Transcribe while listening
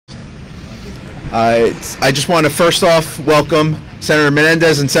I just want to first off welcome Senator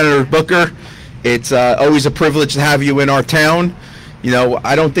Menendez and Senator Booker. It's always a privilege to have you in our town. You know,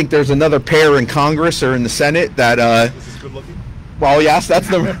 I don't think there's another pair in Congress or in the Senate that This is good looking? well, yes, that's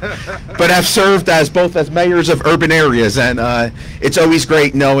the but have served as both as mayors of urban areas, and it's always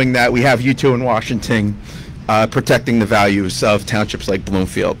great knowing that we have you two in Washington protecting the values of townships like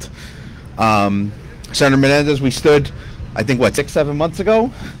Bloomfield. Senator Menendez, we stood, I think, what, 6-7 months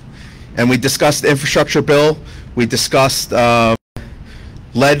ago, and we discussed the infrastructure bill. We discussed lead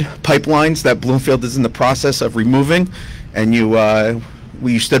pipelines that Bloomfield is in the process of removing, and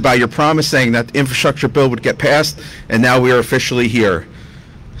you stood by your promise saying that the infrastructure bill would get passed, and now we are officially here.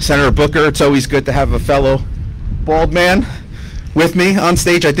 Senator Booker, it's always good to have a fellow bald man with me on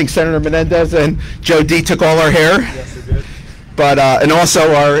stage. I think Senator Menendez and Joe D took all our hair. Yes, they did. But and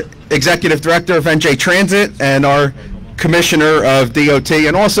also our executive director of NJ Transit and our commissioner of DOT,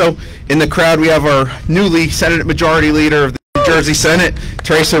 and also in the crowd we have our newly Senate Majority Leader of the New Jersey Senate,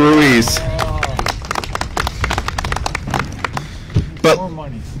 Teresa Ruiz. But more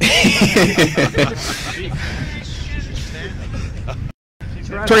money.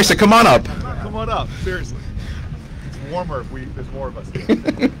 Teresa, come on up. Come on up, seriously. It's warmer if there's more of us.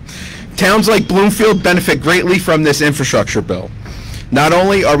 Towns like Bloomfield benefit greatly from this infrastructure bill. Not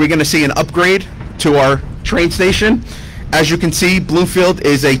only are we going to see an upgrade to our train station, as you can see, Bloomfield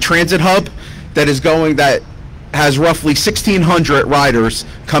is a transit hub that has roughly 1,600 riders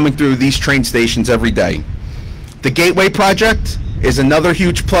coming through these train stations every day. The Gateway project is another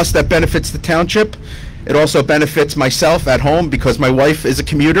huge plus that benefits the township. It also benefits myself at home because my wife is a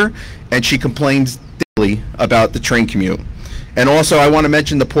commuter and she complains daily about the train commute. And also I want to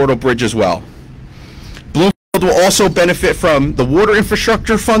mention the Portal Bridge as well. Bloomfield will also benefit from the water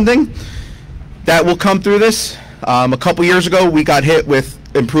infrastructure funding that will come through this. A couple years ago we got hit with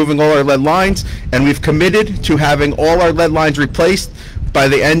improving all our lead lines, and we've committed to having all our lead lines replaced by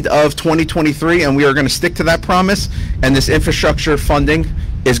the end of 2023, and we are going to stick to that promise, and this infrastructure funding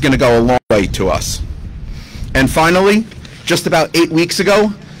is going to go a long way to us. And finally, just about 8 weeks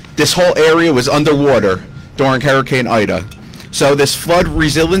ago, this whole area was underwater during Hurricane Ida. So this flood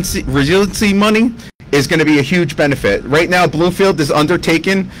resiliency money is going to be a huge benefit. Right now, Bloomfield is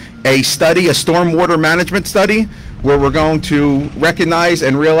undertaking a study, a stormwater management study, where we're going to recognize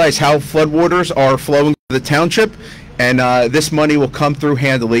and realize how floodwaters are flowing through the township, and this money will come through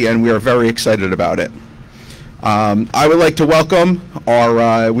handily, and we are very excited about it. I would like to welcome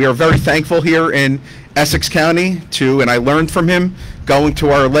we are very thankful here in Essex County and I learned from him going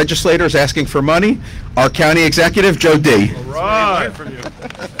to our legislators asking for money, our county executive, Joe D. All right.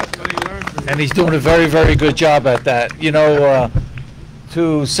 And he's doing a very, very good job at that. You know,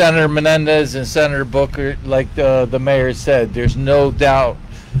 to Senator Menendez and Senator Booker, like the mayor said, there's no doubt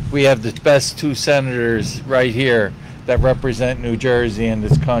we have the best two senators right here that represent New Jersey and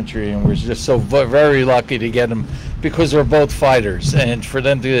this country, and we're just so very lucky to get them because they're both fighters, and for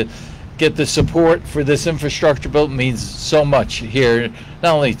them to get the support for this infrastructure bill means so much here,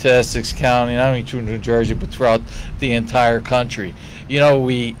 not only to Essex County, not only to New Jersey, but throughout the entire country. You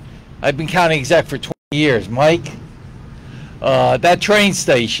know, I've been county exec for 20 years. Mike, that train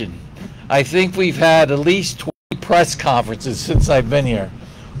station, I think we've had at least 20 press conferences since I've been here.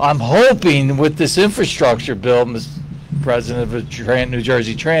 I'm hoping with this infrastructure bill, Mr. President of New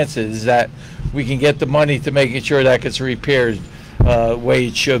Jersey Transit, is that we can get the money to making sure that gets repaired way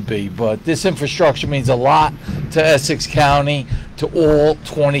it should be. But this infrastructure means a lot to Essex County, to all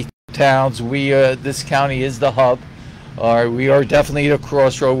 20 towns. This county is the hub. We are definitely at a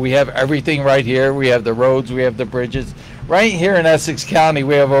crossroad. We have everything right here. We have the roads, we have the bridges. Right here in Essex County,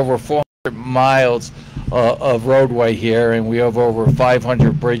 we have over 400 miles of roadway here, and we have over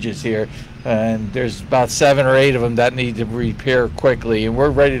 500 bridges here. And there's about 7 or 8 of them that need to repair quickly, and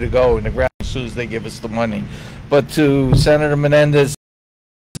we're ready to go in the ground as soon as they give us the money. But to Senator Menendez,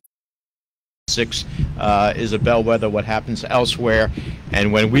 Essex is a bellwether what happens elsewhere,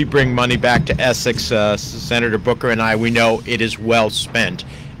 and when we bring money back to Essex, Senator Booker and I, we know it is well spent,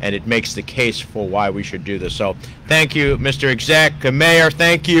 and it makes the case for why we should do this. So thank you, Mr. Exec, Mayor,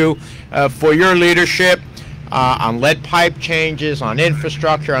 thank you for your leadership on lead pipe changes, on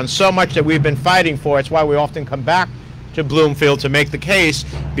infrastructure, on so much that we've been fighting for. It's why we often come back to Bloomfield to make the case,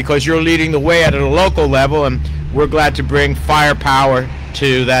 because you're leading the way at a local level, and we're glad to bring firepower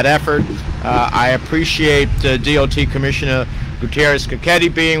to that effort. I appreciate DOT Commissioner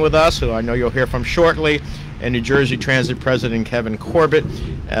Gutierrez-Cachetti being with us, who I know you'll hear from shortly, and New Jersey Transit President Kevin Corbett.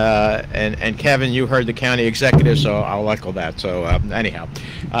 And Kevin, you heard the county executive, so I'll echo that. So anyhow,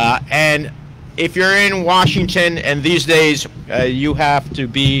 and if you're in Washington, and these days you have to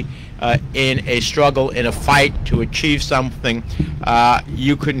be in a struggle, in a fight to achieve something,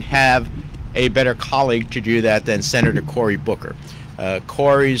 you couldn't have a better colleague to do that than Senator Cory Booker.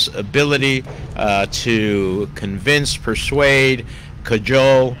 Cory's ability to convince, persuade,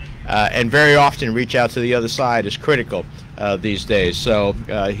 cajole, and very often reach out to the other side is critical these days. So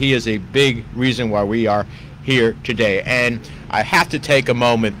he is a big reason why we are here today. And I have to take a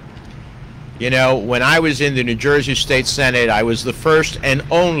moment. You know, when I was in the New Jersey State Senate, I was the first and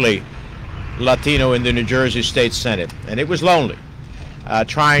only Latino in the New Jersey State Senate, and it was lonely,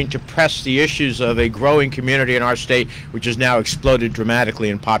 trying to press the issues of a growing community in our state, which has now exploded dramatically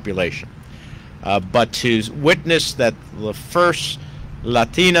in population. But to witness that the first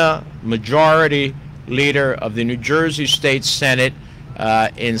Latina majority leader of the New Jersey State Senate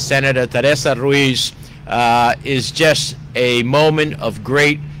in Senator Teresa Ruiz is just a moment of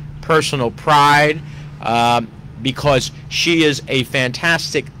great personal pride, because she is a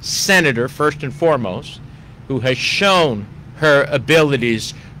fantastic senator, first and foremost, who has shown her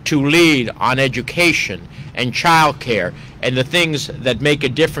abilities to lead on education and child care and the things that make a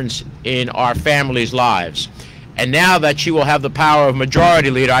difference in our families' lives. And now that she will have the power of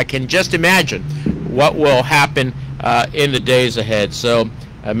majority leader, I can just imagine what will happen in the days ahead. So,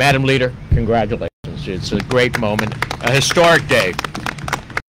 Madam Leader, congratulations. It's a great moment, a historic day.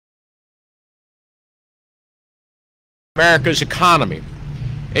 America's economy.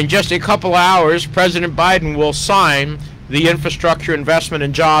 In just a couple hours, President Biden will sign the Infrastructure Investment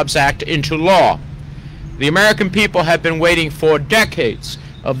and Jobs Act into law. The American people have been waiting for decades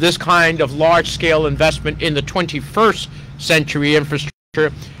of this kind of large-scale investment in the 21st century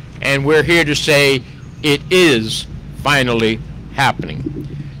infrastructure, and we're here to say it is finally happening.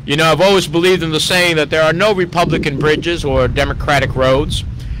 You know, I've always believed in the saying that there are no Republican bridges or Democratic roads.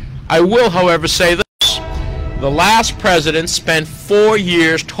 I will, however, say this. The last president spent 4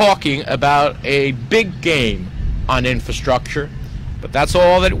 years talking about a big game on infrastructure, but that's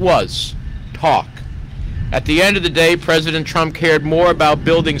all that it was, talk. At the end of the day, President Trump cared more about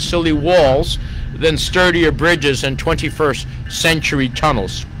building silly walls than sturdier bridges and 21st century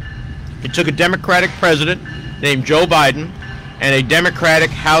tunnels. It took a Democratic president named Joe Biden and a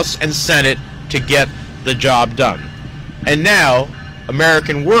Democratic House and Senate to get the job done. And now,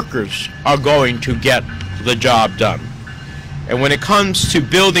 American workers are going to get the job done. And when it comes to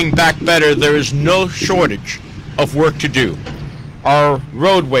building back better, there is no shortage of work to do. Our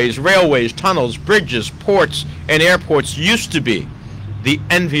roadways, railways, tunnels, bridges, ports, and airports used to be the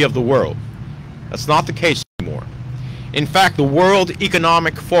envy of the world. That's not the case anymore. In fact, the World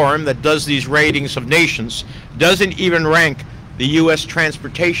Economic Forum that does these ratings of nations doesn't even rank the U.S.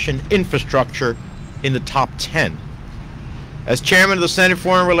 transportation infrastructure in the top 10. As chairman of the Senate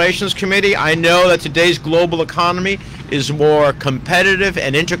Foreign Relations Committee, I know that today's global economy is more competitive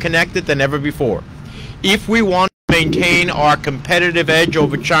and interconnected than ever before. If we want to maintain our competitive edge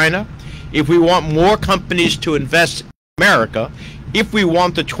over China, if we want more companies to invest in America, if we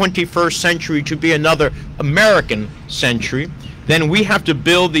want the 21st century to be another American century, then we have to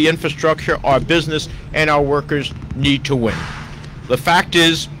build the infrastructure our business and our workers need to win. The fact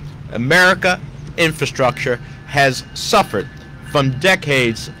is, America infrastructure has suffered from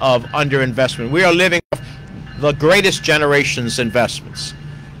decades of underinvestment. We are living off the greatest generation's investments,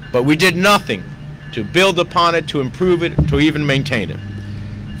 but we did nothing to build upon it, to improve it, to even maintain it.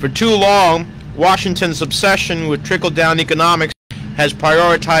 For too long, Washington's obsession with trickle-down economics has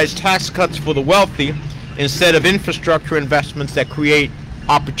prioritized tax cuts for the wealthy instead of infrastructure investments that create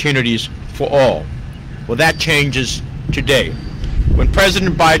opportunities for all. Well, that changes today. When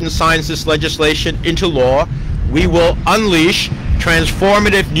President Biden signs this legislation into law, we will unleash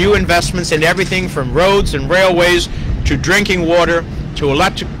transformative new investments in everything from roads and railways to drinking water to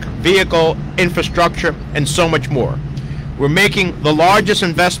electric vehicle infrastructure and so much more. We're making the largest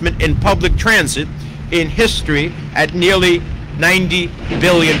investment in public transit in history at nearly $90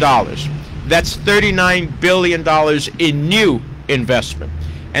 billion. That's $39 billion in new investment,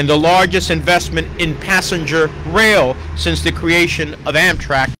 and the largest investment in passenger rail since the creation of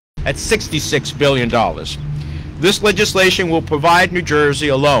Amtrak at $66 billion. This legislation will provide New Jersey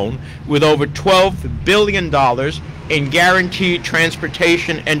alone with over $12 billion in guaranteed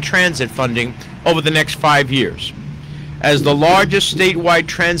transportation and transit funding over the next 5 years. As the largest statewide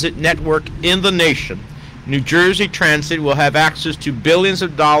transit network in the nation, New Jersey Transit will have access to billions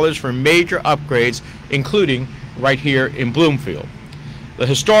of dollars for major upgrades, including right here in Bloomfield. The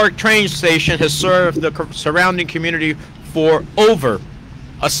historic train station has served the surrounding community for over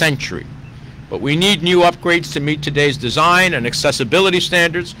a century. But we need new upgrades to meet today's design and accessibility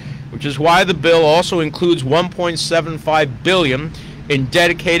standards, which is why the bill also includes $1.75 billion in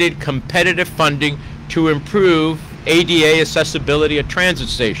dedicated competitive funding to improve ADA accessibility at transit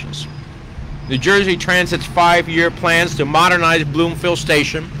stations. New Jersey Transit's 5-year plans to modernize Bloomfield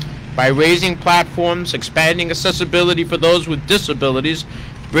Station by raising platforms, expanding accessibility for those with disabilities,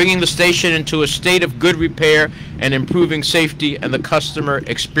 bringing the station into a state of good repair, and improving safety and the customer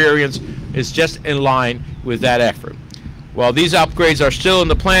experience is just in line with that effort. While these upgrades are still in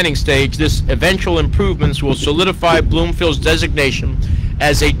the planning stage, this eventual improvements will solidify Bloomfield's designation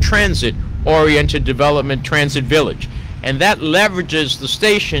as a transit-oriented development transit village, and that leverages the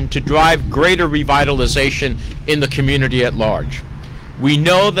station to drive greater revitalization in the community at large. We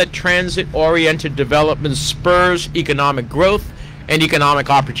know that transit-oriented development spurs economic growth and economic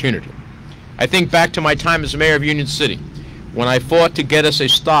opportunity. I think back to my time as mayor of Union City, when I fought to get us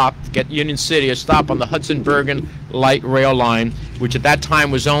get Union City a stop on the Hudson-Bergen light rail line, which at that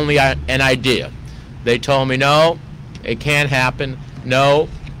time was only an idea. They told me, no, it can't happen. No,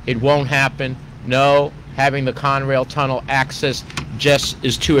 it won't happen. No, having the Conrail tunnel access just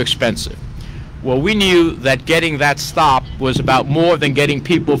is too expensive. Well, we knew that getting that stop was about more than getting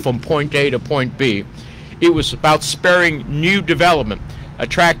people from point A to point B. It was about spurring new development,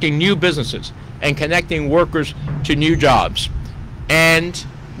 attracting new businesses, and connecting workers to new jobs. And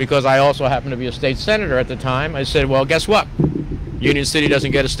because I also happened to be a state senator at the time, I said, well, guess what? Union City doesn't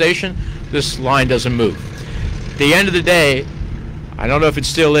get a station, this line doesn't move. At the end of the day, I don't know if it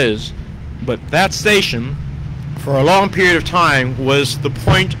still is, but that station, for a long period of time, was the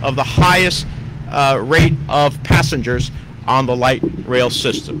point of the highest rate of passengers on the light rail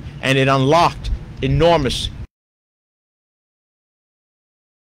system. And it unlocked enormous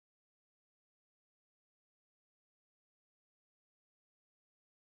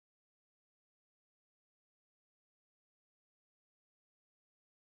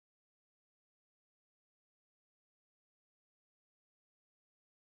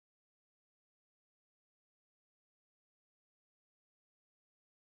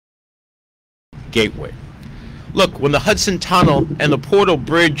gateway. Look, when the Hudson Tunnel and the Portal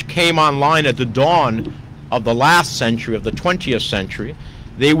Bridge came online at the dawn of the last century, of the 20th century,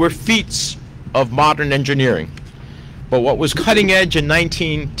 they were feats of modern engineering. But what was cutting edge in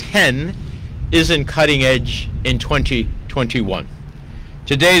 1910 isn't cutting edge in 2021.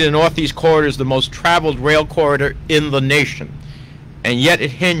 Today, the Northeast Corridor is the most traveled rail corridor in the nation, and yet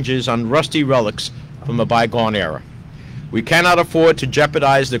it hinges on rusty relics from a bygone era. We cannot afford to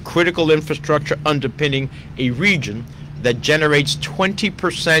jeopardize the critical infrastructure underpinning a region that generates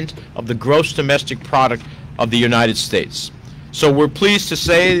 20% of the gross domestic product of the United States. So we're pleased to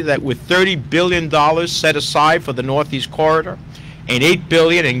say that with $30 billion set aside for the Northeast Corridor and $8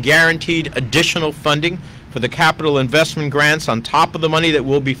 billion in guaranteed additional funding for the capital investment grants on top of the money that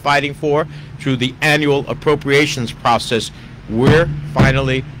we'll be fighting for through the annual appropriations process, we're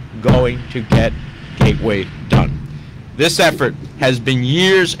finally going to get Gateway done. This effort has been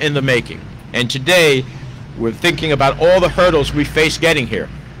years in the making, and today we're thinking about all the hurdles we face getting here.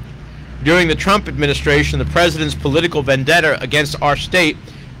 During the Trump administration, the president's political vendetta against our state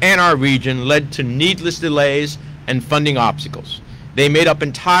and our region led to needless delays and funding obstacles. They made up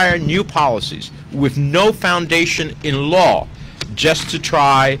entire new policies with no foundation in law just to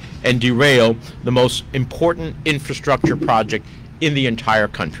try and derail the most important infrastructure project in the entire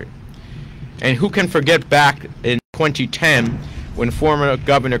country. And who can forget back in 2010 when former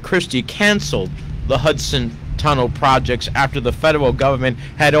Governor Christie canceled the Hudson Tunnel projects after the federal government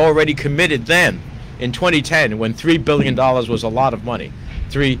had already committed then in 2010 when $3 billion was a lot of money.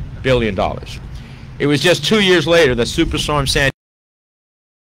 $3 billion. It was just 2 years later that Superstorm Sandy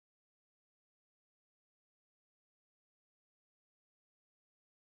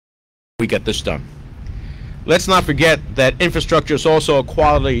we get this done. Let's not forget that infrastructure is also a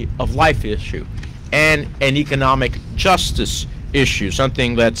quality of life issue and an economic justice issue,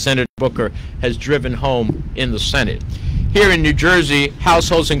 something that Senator Booker has driven home in the Senate. Here in New Jersey,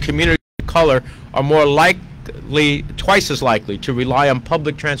 households and communities of color are more likely, twice as likely, to rely on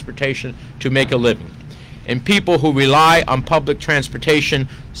public transportation to make a living. And people who rely on public transportation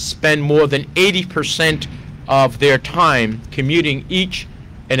spend more than 80% of their time commuting each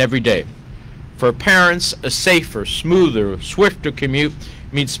and every day. For parents, a safer, smoother, swifter commute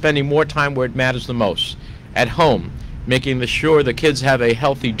means spending more time where it matters the most, at home, making sure the kids have a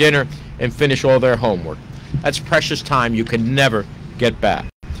healthy dinner and finish all their homework. That's precious time you can never get back.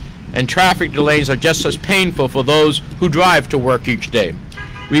 And traffic delays are just as painful for those who drive to work each day.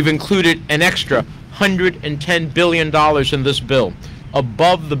 We've included an extra $110 billion in this bill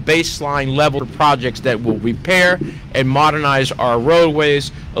above the baseline level projects that will repair and modernize our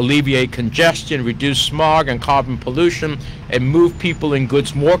roadways, alleviate congestion, reduce smog and carbon pollution, and move people and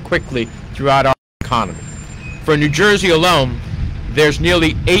goods more quickly throughout our economy. For New Jersey alone, there's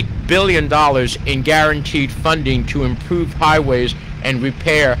nearly $8 billion in guaranteed funding to improve highways and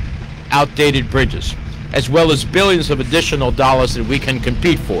repair outdated bridges, as well as billions of additional dollars that we can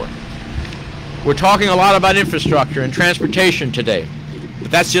compete for. We're talking a lot about infrastructure and transportation today,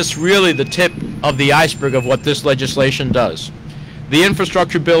 but that's just really the tip of the iceberg of what this legislation does. The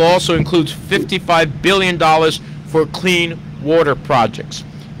infrastructure bill also includes $55 billion for clean water projects,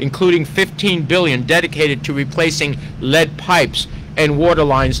 including $15 billion dedicated to replacing lead pipes and water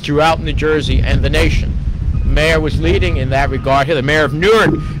lines throughout New Jersey and the nation. The mayor was leading in that regard here. The mayor of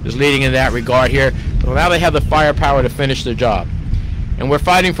Newark is leading in that regard here. Well, now they have the firepower to finish the job. And we're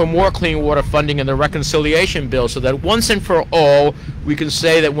fighting for more clean water funding in the reconciliation bill so that once and for all, we can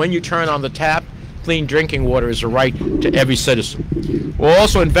say that when you turn on the tap, clean drinking water is a right to every citizen. We're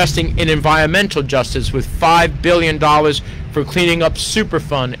also investing in environmental justice with $5 billion for cleaning up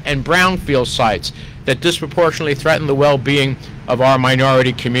Superfund and brownfield sites that disproportionately threaten the well-being of our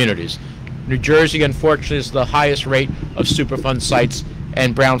minority communities. New Jersey, unfortunately, is the highest rate of Superfund sites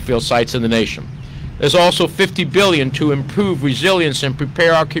and brownfield sites in the nation. There's also $50 billion to improve resilience and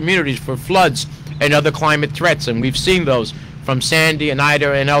prepare our communities for floods and other climate threats, and we've seen those from Sandy and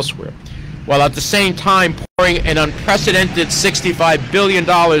Ida and elsewhere, while at the same time pouring an unprecedented $65 billion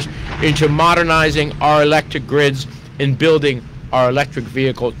into modernizing our electric grids and building our electric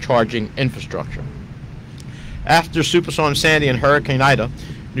vehicle charging infrastructure. After Superstorm Sandy and Hurricane Ida,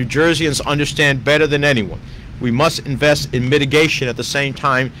 New Jerseyans understand better than anyone we must invest in mitigation at the same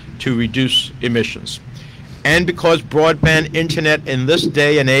time to reduce emissions. And because broadband internet in this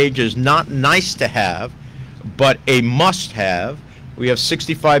day and age is not nice to have, but a must-have, we have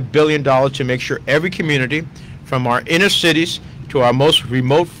 $65 billion to make sure every community, from our inner cities to our most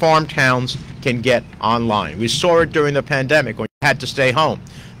remote farm towns, can get online. We saw it during the pandemic when you had to stay home.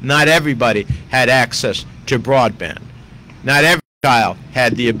 Not everybody had access to broadband. Not every child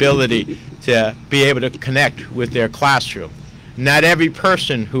had the ability to be able to connect with their classroom. Not every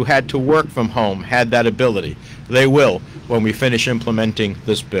person who had to work from home had that ability. They will when we finish implementing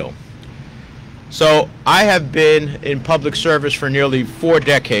this bill. So I have been in public service for nearly 4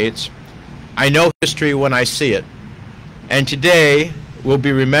 decades. I know history when I see it. And today will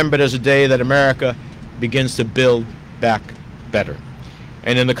be remembered as a day that America begins to build back better.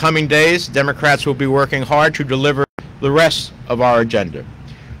 And in the coming days, Democrats will be working hard to deliver the rest of our agenda.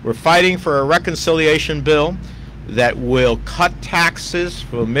 We're fighting for a reconciliation bill that will cut taxes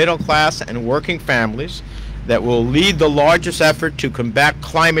for middle class and working families, that will lead the largest effort to combat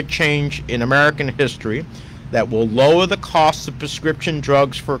climate change in American history, that will lower the cost of prescription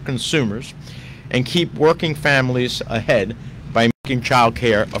drugs for consumers, and keep working families ahead by making child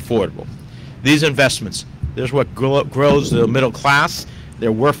care affordable. These investments, this is what grows the middle class.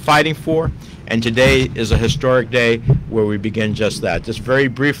 They're worth fighting for. And today is a historic day where we begin just that. Just very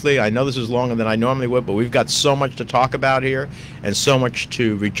briefly, I know this is longer than I normally would, but we've got so much to talk about here and so much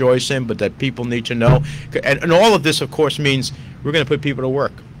to rejoice in, but that people need to know. And all of this, of course, means we're going to put people to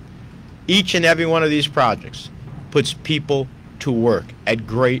work. Each and every one of these projects puts people to work at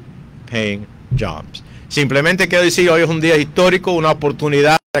great paying jobs. Simplemente quiero decir, hoy es un día histórico, una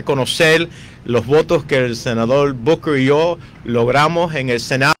oportunidad de reconocer los votos que el senador Booker y yo logramos en el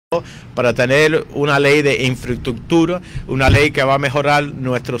Senado para tener una ley de infraestructura, una ley que va a mejorar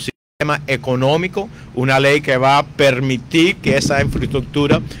nuestro sistema económico, una ley que va a permitir que esa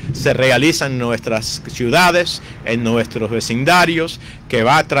infraestructura se realice en nuestras ciudades, en nuestros vecindarios, que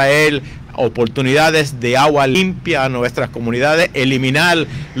va a traer oportunidades de agua limpia a nuestras comunidades, eliminar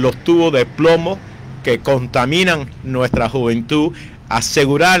los tubos de plomo que contaminan nuestra juventud,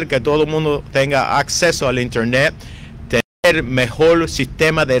 asegurar que todo el mundo tenga acceso al internet, tener mejor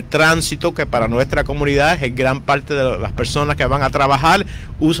sistema de tránsito, que para nuestra comunidad es gran parte de las personas que van a trabajar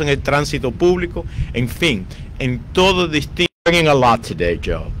usan el tránsito público. En fin, en todo distinto. Bringing a lot today,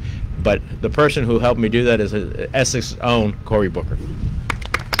 Joe, but the person who helped me do that is Essex's own Cory Booker.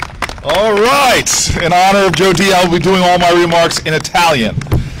 All right. In honor of Joe D, I'll be doing all my remarks in Italian.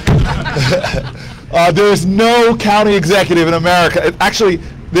 There is no county executive in America. Actually,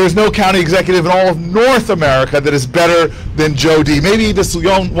 there's no county executive in all of North America that is better than Joe D. Maybe this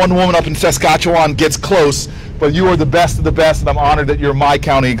one woman up in Saskatchewan gets close, but you are the best of the best, and I'm honored that you're my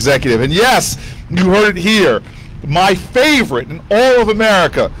county executive. And yes, you heard it here. My favorite in all of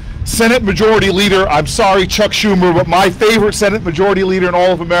America Senate Majority Leader, I'm sorry, Chuck Schumer, but my favorite Senate Majority Leader in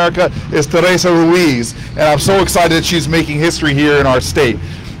all of America is Teresa Ruiz, and I'm so excited that she's making history here in our state.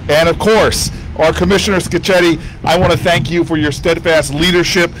 And of course, our Commissioner Scacchetti, I want to thank you for your steadfast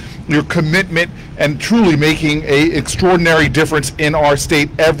leadership, your commitment, and truly making an extraordinary difference in our state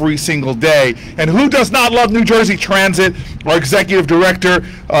every single day. And who does not love New Jersey Transit? Our Executive Director,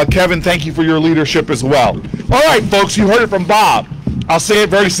 Kevin, thank you for your leadership as well. All right, folks, you heard it from Bob. I'll say it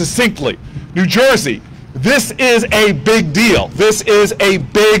very succinctly. New Jersey, this is a big deal. This is a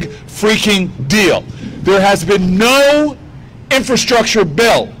big freaking deal. There has been no infrastructure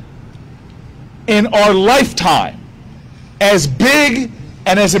bill in our lifetime as big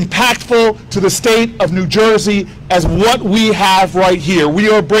and as impactful to the state of New Jersey as what we have right here. We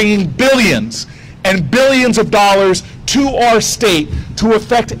are bringing billions and billions of dollars to our state to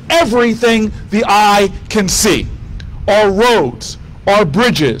affect everything the eye can see. Our roads, our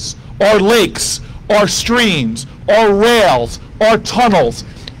bridges, our lakes, our streams, our rails, our tunnels,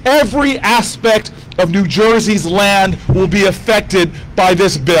 every aspect of New Jersey's land will be affected by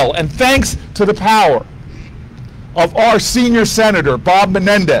this bill. And thanks to the power of our senior senator, Bob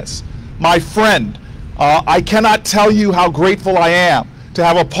Menendez, my friend, I cannot tell you how grateful I am to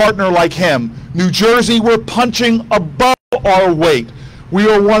have a partner like him. New Jersey, we're punching above our weight. We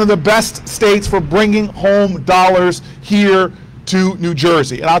are one of the best states for bringing home dollars here to New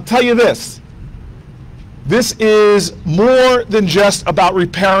Jersey. And I'll tell you this is more than just about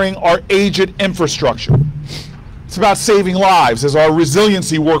repairing our aged infrastructure. It's about saving lives, as our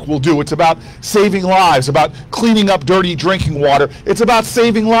resiliency work will do. It's about saving lives, about cleaning up dirty drinking water. It's about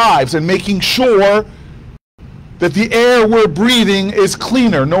saving lives and making sure that the air we're breathing is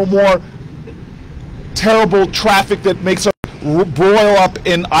cleaner. No more terrible traffic that makes us broil up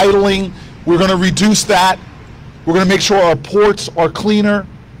in idling. We're going to reduce that. We're going to make sure our ports are cleaner.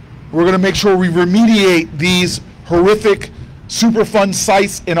 We're going to make sure we remediate these horrific Superfund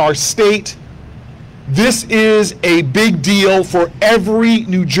sites in our state. This is a big deal for every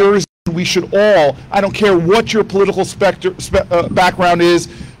New Jerseyan. We should all, I don't care what your political background is,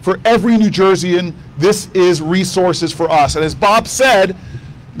 for every New Jerseyan, this is resources for us. And as Bob said,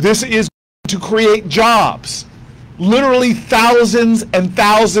 this is to create jobs. Literally thousands and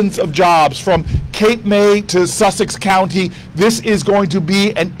thousands of jobs from Cape May to Sussex County. This is going to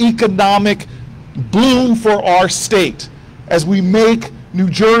be an economic boom for our state as we make New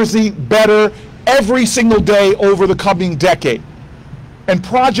Jersey better every single day over the coming decade. And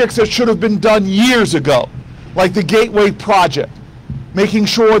projects that should have been done years ago, like the Gateway Project, making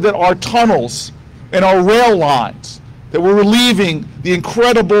sure that our tunnels and our rail lines, that we're relieving the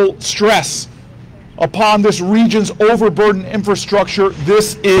incredible stress upon this region's overburdened infrastructure.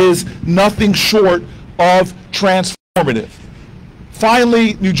 This is nothing short of transformative.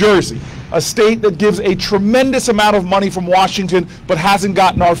 Finally, New Jersey, a state that gives a tremendous amount of money from Washington but hasn't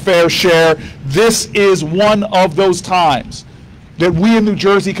gotten our fair share. This is one of those times that we in New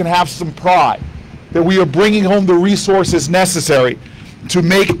Jersey can have some pride, that we are bringing home the resources necessary to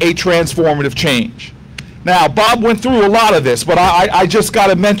make a transformative change. Now, Bob went through a lot of this, but I just got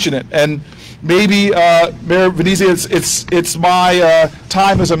to mention it. And maybe, Mayor Venezia, it's my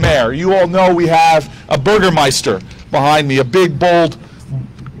time as a mayor. You all know we have a Burgermeister behind me, a big, bold,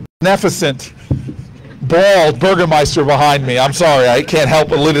 beneficent, bald Burgermeister behind me. I'm sorry, I can't help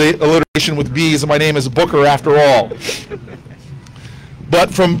alliteration with B's, and my name is Booker after all.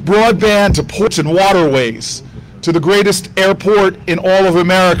 But from broadband to ports and waterways, to the greatest airport in all of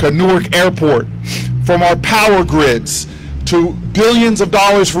America, Newark Airport, from our power grids, to billions of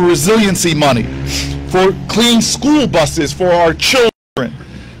dollars for resiliency money, for clean school buses for our children.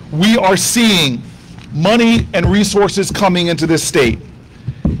 We are seeing money and resources coming into this state.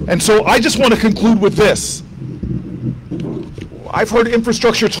 And so I just want to conclude with this. I've heard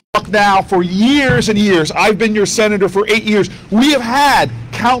infrastructure talk now for years and years. I've been your senator for 8 years. We have had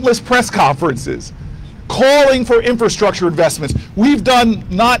countless press conferences calling for infrastructure investments. We've done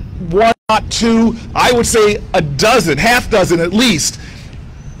not one, not two, I would say a dozen, half dozen at least,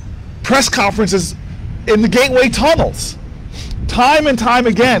 press conferences in the Gateway tunnels. Time and time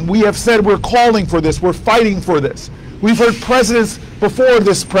again, we have said we're calling for this, we're fighting for this. We've heard presidents before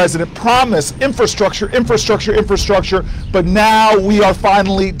this president promise infrastructure, infrastructure, infrastructure, but now we are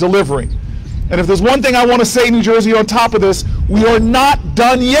finally delivering. And if there's one thing I want to say, New Jersey, on top of this, we are not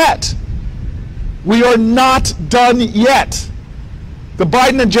done yet. We are not done yet. The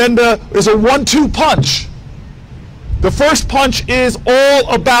Biden agenda is a 1-2 punch. The first punch is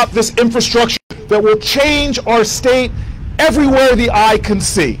all about this infrastructure that will change our state everywhere the eye can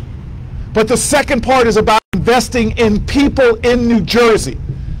see. But the second part is about investing in people in New Jersey.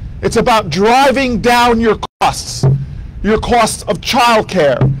 It's about driving down your costs of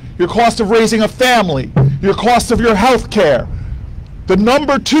childcare, your cost of raising a family, your cost of your health care. The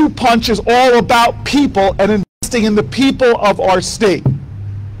number 2 punch is all about people and investing in the people of our state.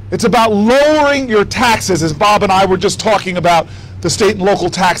 It's about lowering your taxes, as Bob and I were just talking about the state and local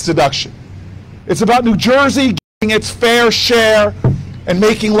tax deduction. It's about New Jersey getting its fair share and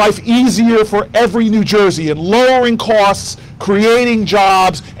making life easier for every New Jersey and lowering costs, creating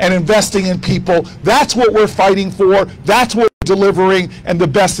jobs, and investing in people. That's what we're fighting for. That's what we're delivering, and the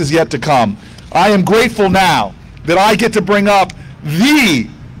best is yet to come. I am grateful now that I get to bring up the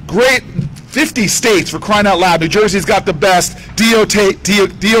great 50 states, for crying out loud. New Jersey's got the best.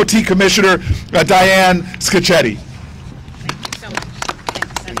 DOT Commissioner Diane Scacchetti.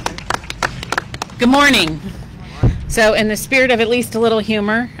 Good morning. So in the spirit of at least a little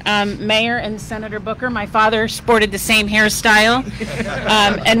humor, Mayor and Senator Booker, my father sported the same hairstyle,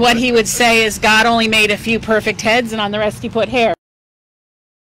 and what he would say is God only made a few perfect heads and on the rest he put hair.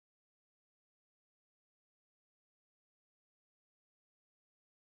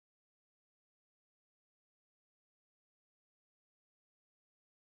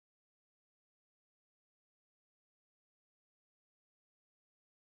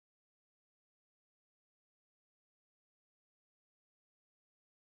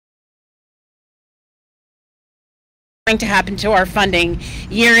 To happen to our funding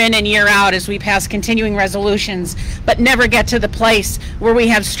year in and year out as we pass continuing resolutions, but never get to the place where we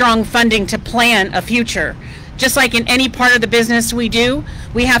have strong funding to plan a future. Just like in any part of the business we do,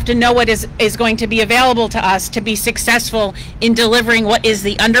 we have to know what is going to be available to us to be successful in delivering what is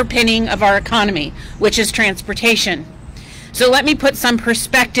the underpinning of our economy, which is transportation. So let me put some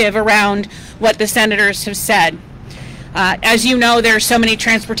perspective around what the senators have said. As you know, there are so many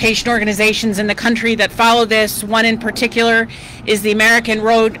transportation organizations in the country that follow this. One in particular is the American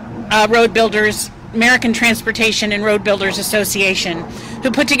Transportation and Road Builders Association,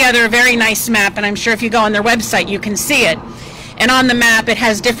 who put together a very nice map, and I'm sure if you go on their website you can see it. And on the map it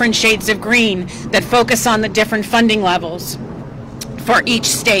has different shades of green that focus on the different funding levels for each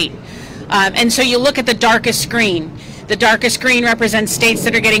state. And so you look at the darkest green. The darkest green represents states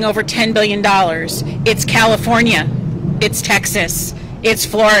that are getting over $10 billion. It's California. It's Texas, it's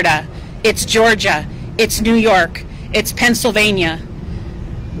Florida, it's Georgia, it's New York, it's Pennsylvania,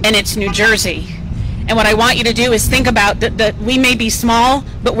 and it's New Jersey. And what I want you to do is think about that we may be small,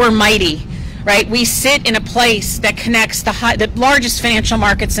 but we're mighty, right? We sit in a place that connects the largest financial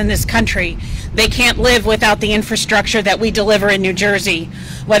markets in this country. They can't live without the infrastructure that we deliver in New Jersey.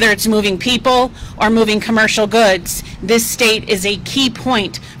 Whether it's moving people or moving commercial goods, this state is a key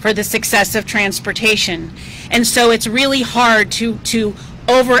point for the success of transportation. And so it's really hard to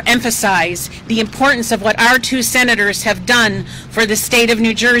overemphasize the importance of what our 2 senators have done for the state of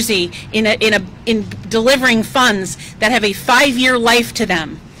New Jersey in delivering funds that have a 5-year life to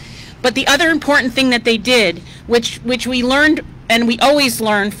them. But the other important thing that they did, which we learned and we always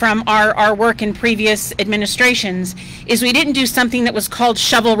learn from our work in previous administrations, is we didn't do something that was called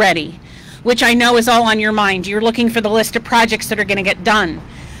shovel ready, which I know is all on your mind. You're looking for the list of projects that are going to get done.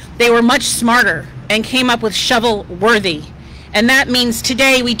 They were much smarter and came up with shovel worthy. And that means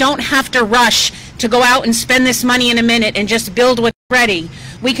today we don't have to rush to go out and spend this money in a minute and just build what's ready.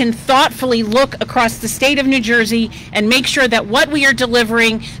 We can thoughtfully look across the state of New Jersey and make sure that what we are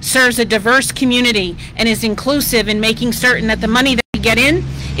delivering serves a diverse community and is inclusive in making certain that the money that we get in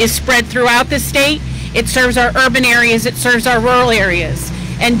is spread throughout the state. It serves our urban areas, it serves our rural areas.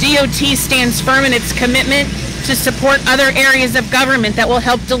 And DOT stands firm in its commitment to support other areas of government that will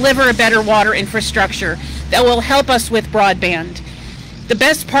help deliver a better water infrastructure, that will help us with broadband. The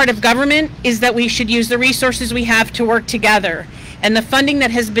best part of government is that we should use the resources we have to work together. And the funding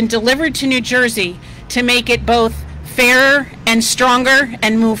that has been delivered to New Jersey to make it both fairer and stronger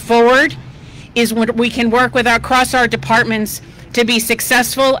and move forward is what we can work with across our departments to be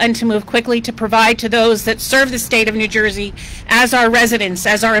successful and to move quickly to provide to those that serve the state of New Jersey as our residents,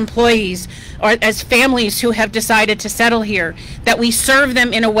 as our employees, or as families who have decided to settle here, that we serve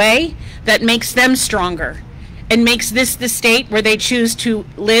them in a way that makes them stronger and makes this the state where they choose to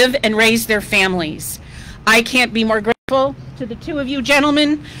live and raise their families. I can't be more grateful to the 2 of you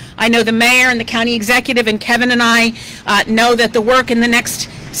gentlemen. I know the mayor and the county executive and Kevin and I know that the work in the next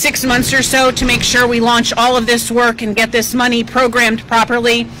 6 months or so to make sure we launch all of this work and get this money programmed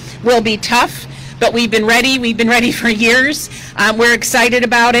properly will be tough, but we've been ready for years. We're excited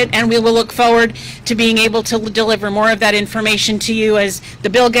about it, and we will look forward to being able to deliver more of that information to you as the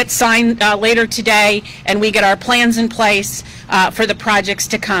bill gets signed later today and we get our plans in place for the projects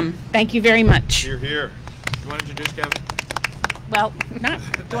to come. Thank you very much. You're here. You want to introduce Kevin? well, not,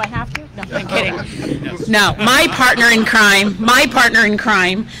 do I have to? No, I'm kidding. No, my partner in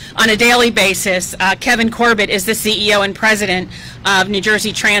crime on a daily basis, Kevin Corbett, is the CEO and president of New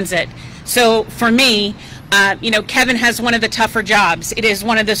Jersey Transit. So for me, you know, Kevin has one of the tougher jobs. It is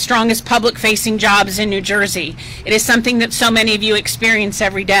one of the strongest public-facing jobs in New Jersey. It is something that so many of you experience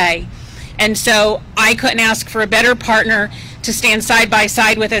every day. And so I couldn't ask for a better partner to stand side by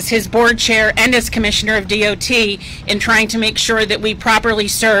side with as his board chair and as commissioner of DOT in trying to make sure that we properly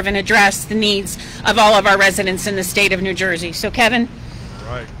serve and address the needs of all of our residents in the state of New Jersey. So Kevin.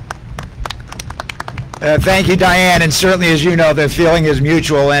 All right. Thank you, Diane, and certainly, as you know, the feeling is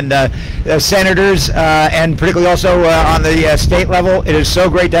mutual. And senators, and particularly also on the state level, it is so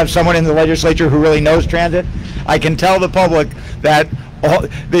great to have someone in the legislature who really knows transit. I can tell the public that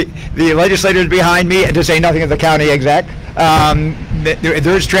the legislators behind me, to say nothing of the county exec,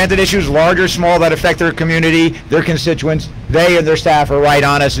 there's transit issues, large or small, that affect their community, their constituents. They and their staff are right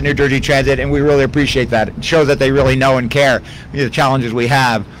on us in New Jersey Transit, and we really appreciate that. It shows that they really know and care the challenges we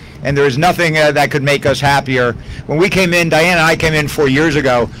have. And there is nothing that could make us happier. When we came in, Diane and I came in 4 years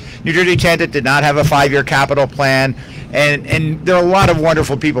ago, New Jersey Transit did not have a 5-year capital plan, and there are a lot of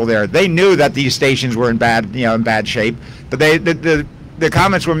wonderful people there. They knew that these stations were in bad shape, but the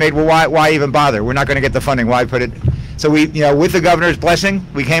comments were made, well, why even bother? We're not going to get the funding. Why put it? So we, with the governor's blessing,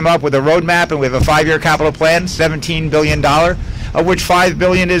 we came up with a roadmap, and we have a 5-year capital plan, $17 billion, of which $5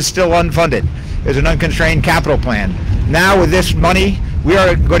 billion is still unfunded. There's an unconstrained capital plan. Now with this money, we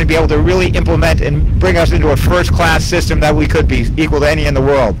are going to be able to really implement and bring us into a first-class system that we could be equal to any in the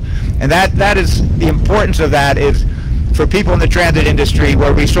world. And that is the importance of that is for people in the transit industry,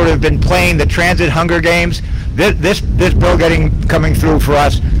 where we sort of been playing the transit Hunger Games. This bill coming through for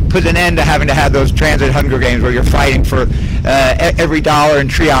us puts an end to having to have those transit Hunger Games where you're fighting for every dollar and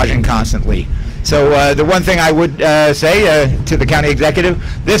triaging constantly. So the one thing I would say to the county executive,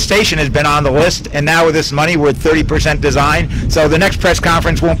 this station has been on the list, and now with this money, we're at 30% design. So the next press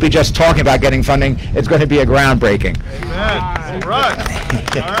conference won't be just talking about getting funding; it's going to be a groundbreaking. Amen. All right.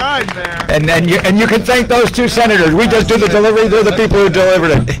 All right, man. And you can thank those two senators. We just do the delivery; they're the people who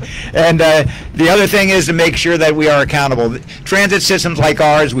delivered it. And the other thing is to make sure that we are accountable. Transit systems like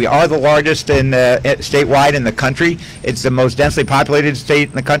ours, we are the largest in statewide in the country. It's the most densely populated state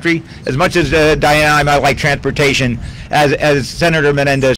in the country. As much as Diane and I might like transportation, as Senator Menendez